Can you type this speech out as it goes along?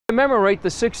To commemorate the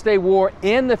Six-Day War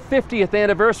and the 50th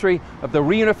anniversary of the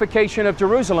reunification of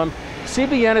Jerusalem,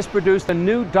 CBN has produced a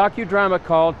new docudrama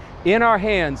called In Our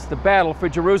Hands, The Battle for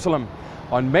Jerusalem.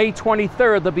 On May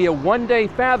 23rd, there'll be a one-day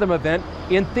Fathom event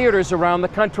in theaters around the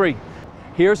country.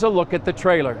 Here's a look at the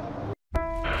trailer.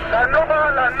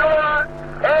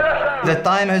 The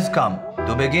time has come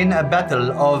to begin a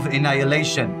battle of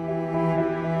annihilation.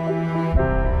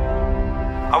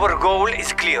 Our goal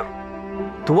is clear: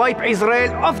 to wipe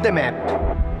Israel off the map.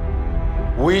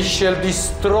 We shall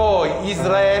destroy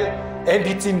Israel and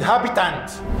its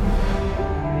inhabitants.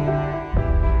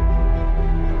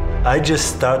 I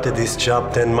just started this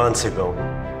job 10 months ago.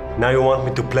 Now you want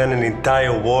me to plan an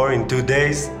entire war in 2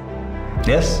 days?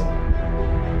 Yes?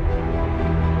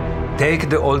 Take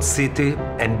the old city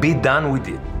and be done with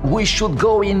it. We should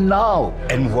go in now.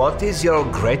 And what is your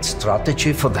great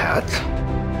strategy for that?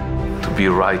 To be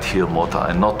right here, Mota,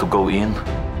 and not to go in.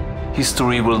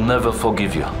 History will never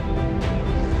forgive you.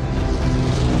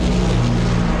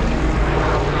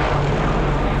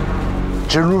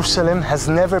 Jerusalem has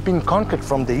never been conquered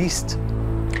from the east.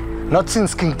 Not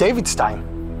since King David's time.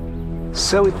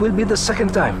 So it will be the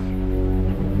second time.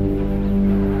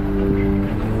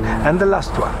 And the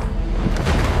last one.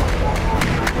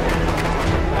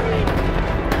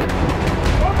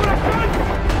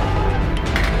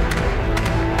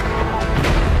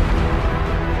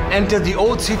 Enter the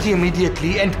old city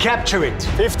immediately and capture it.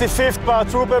 55th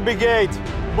Paratrooper Brigade,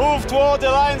 move toward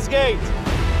the Lion's Gate.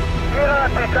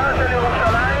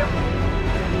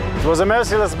 It was a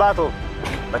merciless battle,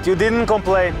 but you didn't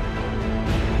complain.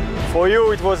 For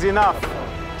you, it was enough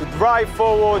to drive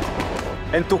forward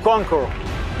and to conquer.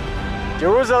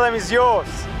 Jerusalem is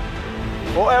yours,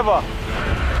 forever.